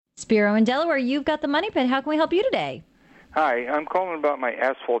Spiro in Delaware. You've got the Money Pit. How can we help you today? Hi, I'm calling about my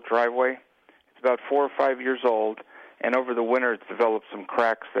asphalt driveway. It's about 4 or 5 years old, and over the winter it's developed some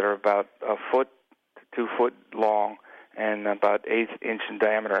cracks that are about a foot to 2 foot long and about 1/8 inch in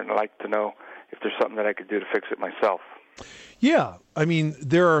diameter, and I'd like to know if there's something that I could do to fix it myself. Yeah, I mean,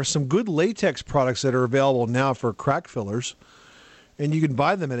 there are some good latex products that are available now for crack fillers, and you can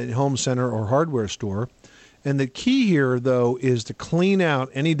buy them at a home center or hardware store. And the key here, though, is to clean out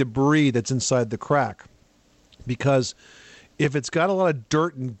any debris that's inside the crack. Because if it's got a lot of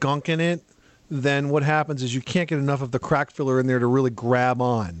dirt and gunk in it, then what happens is you can't get enough of the crack filler in there to really grab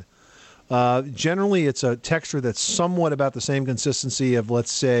on. Generally, it's a texture that's somewhat about the same consistency of,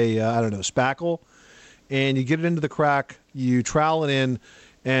 let's say, spackle. And you get it into the crack, you trowel it in,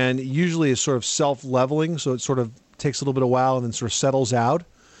 and usually it's sort of self-leveling, so it sort of takes a little bit of a while and then sort of settles out.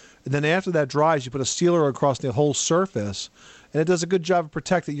 And then after that dries, you put a sealer across the whole surface, and it does a good job of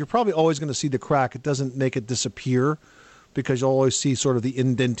protecting. You're probably always going to see the crack. It doesn't make it disappear because you'll always see sort of the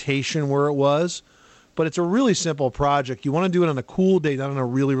indentation where it was. But it's a really simple project. You want to do it on a cool day, not on a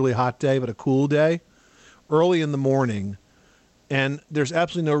really, really hot day, but a cool day, early in the morning. And there's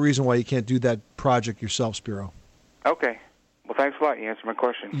absolutely no reason why you can't do that project yourself, Spiro. Okay. Well, thanks a lot. You answered my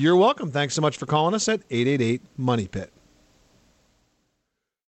question. You're welcome. Thanks so much for calling us at 888-MONEY-PIT.